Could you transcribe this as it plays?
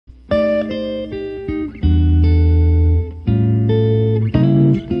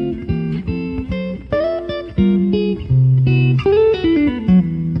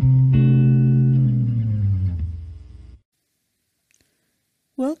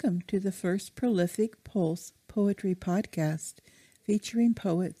Welcome to the first Prolific Pulse Poetry Podcast, featuring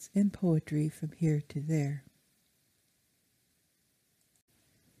poets and poetry from here to there.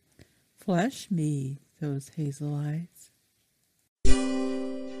 Flash me those hazel eyes.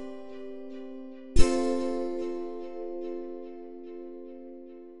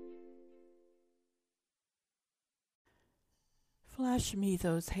 Flash me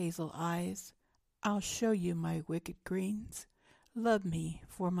those hazel eyes. I'll show you my wicked greens. Love me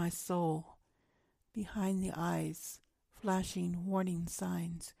for my soul. Behind the eyes, flashing warning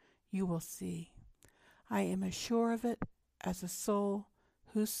signs, you will see. I am as sure of it as a soul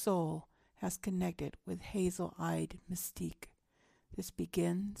whose soul has connected with hazel-eyed mystique. This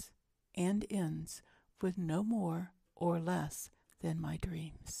begins and ends with no more or less than my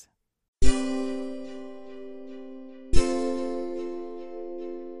dreams.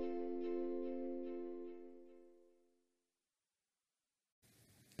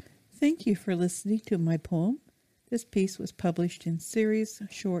 Thank you for listening to my poem. This piece was published in Series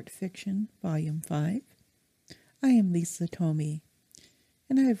Short Fiction, Volume 5. I am Lisa Tomei,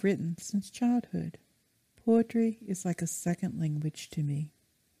 and I have written since childhood. Poetry is like a second language to me.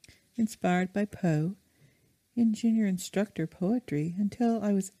 Inspired by Poe, in junior instructor poetry until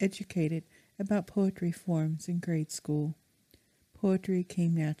I was educated about poetry forms in grade school. Poetry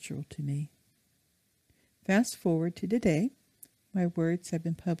came natural to me. Fast forward to today. My words have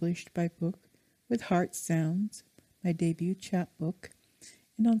been published by book with Heart Sounds, my debut chapbook,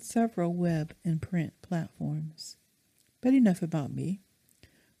 and on several web and print platforms. But enough about me.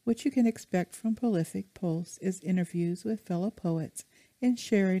 What you can expect from Prolific Pulse is interviews with fellow poets and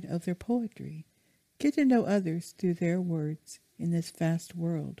sharing of their poetry. Get to know others through their words in this vast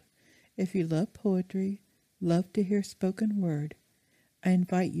world. If you love poetry, love to hear spoken word, I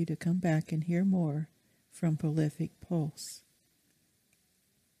invite you to come back and hear more from Prolific Pulse.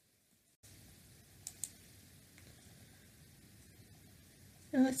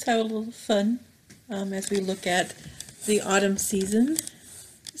 And let's have a little fun as we look at the autumn season.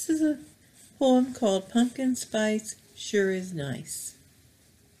 This is a poem called Pumpkin Spice Sure Is Nice.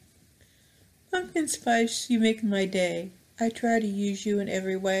 Pumpkin spice, you make my day. I try to use you in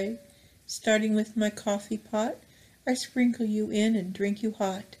every way. Starting with my coffee pot, I sprinkle you in and drink you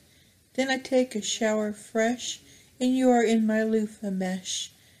hot. Then I take a shower fresh, and you are in my loofah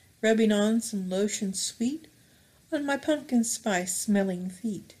mesh, rubbing on some lotion sweet on my pumpkin spice smelling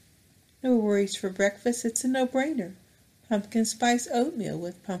feet. No worries for breakfast, it's a no-brainer. Pumpkin spice oatmeal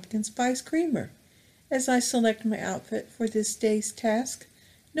with pumpkin spice creamer. As I select my outfit for this day's task,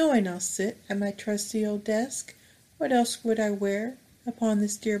 knowing I'll sit at my trusty old desk, what else would I wear upon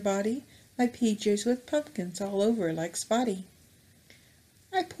this dear body? My PJs with pumpkins all over like Spotty.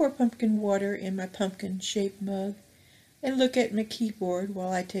 I pour pumpkin water in my pumpkin-shaped mug and look at my keyboard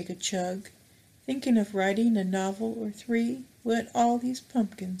while I take a chug, thinking of writing a novel or three when all these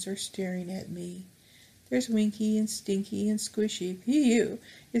pumpkins are staring at me. There's Winky and Stinky and Squishy. Phew,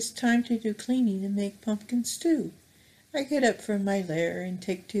 it's time to do cleaning and make pumpkin stew. I get up from my lair and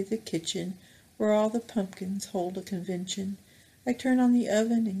take to the kitchen where all the pumpkins hold a convention. I turn on the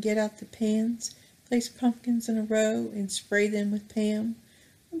oven and get out the pans, place pumpkins in a row and spray them with Pam.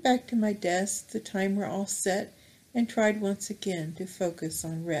 I'm back to my desk, the timer all set, and tried once again to focus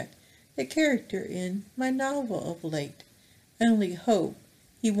on Rhett, the character in my novel of late. I only hope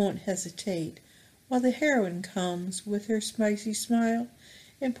he won't hesitate while the heroine comes with her spicy smile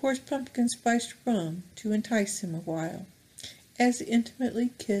and pours pumpkin spiced rum to entice him a while. As they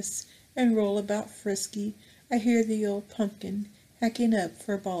intimately kiss and roll about frisky, I hear the old pumpkin hacking up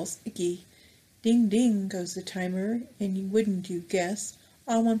for balls icky. Ding ding goes the timer, and wouldn't you guess,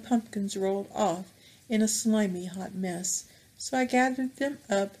 all my pumpkins rolled off in a slimy hot mess. So I gathered them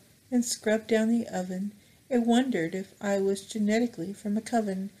up and scrubbed down the oven, and wondered if I was genetically from a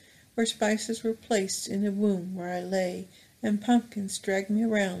coven where spices were placed in the womb where I lay, and pumpkins dragged me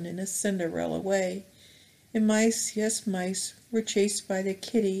around in a Cinderella way. And mice, yes mice, were chased by the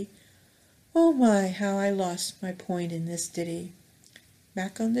kitty. Oh my, how I lost my point in this ditty.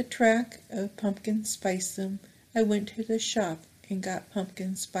 Back on the track of pumpkin spicedom, I went to the shop and got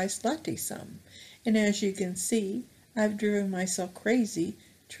pumpkin spice latte some. And as you can see, I've driven myself crazy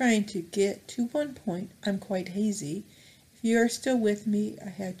trying to get to one point. I'm quite hazy. If you are still with me, I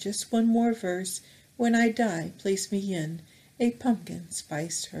have just one more verse. When I die, place me in a pumpkin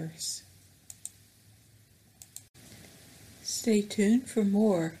spiced hearse. Stay tuned for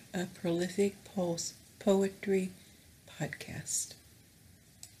more of Prolific Pulse Poetry Podcast.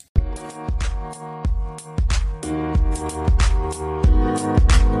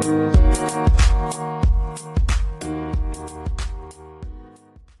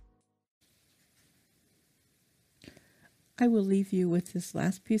 I will leave you with this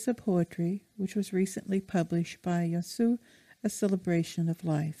last piece of poetry, which was recently published by Yasu, A Celebration of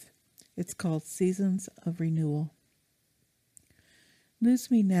Life. It's called Seasons of Renewal. Lose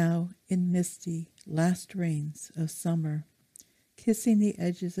me now in misty last rains of summer, kissing the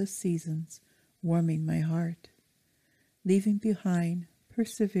edges of seasons, warming my heart, leaving behind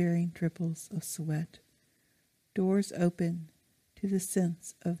persevering dripples of sweat, doors open to the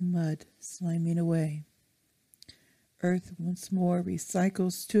scents of mud sliming away. Earth once more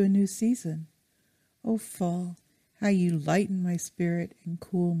recycles to a new season. O fall, how you lighten my spirit and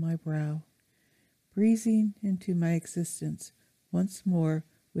cool my brow, breezing into my existence once more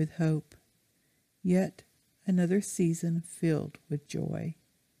with hope. Yet another season filled with joy.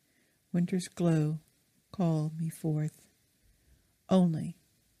 Winter's glow call me forth, only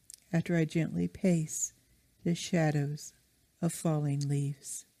after I gently pace the shadows of falling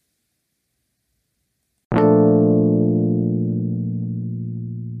leaves.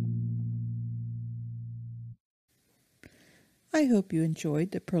 I hope you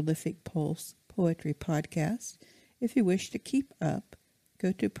enjoyed the Prolific Pulse Poetry Podcast. If you wish to keep up,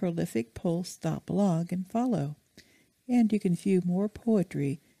 go to prolificpulse.blog and follow. And you can view more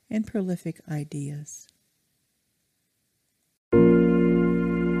poetry and prolific ideas.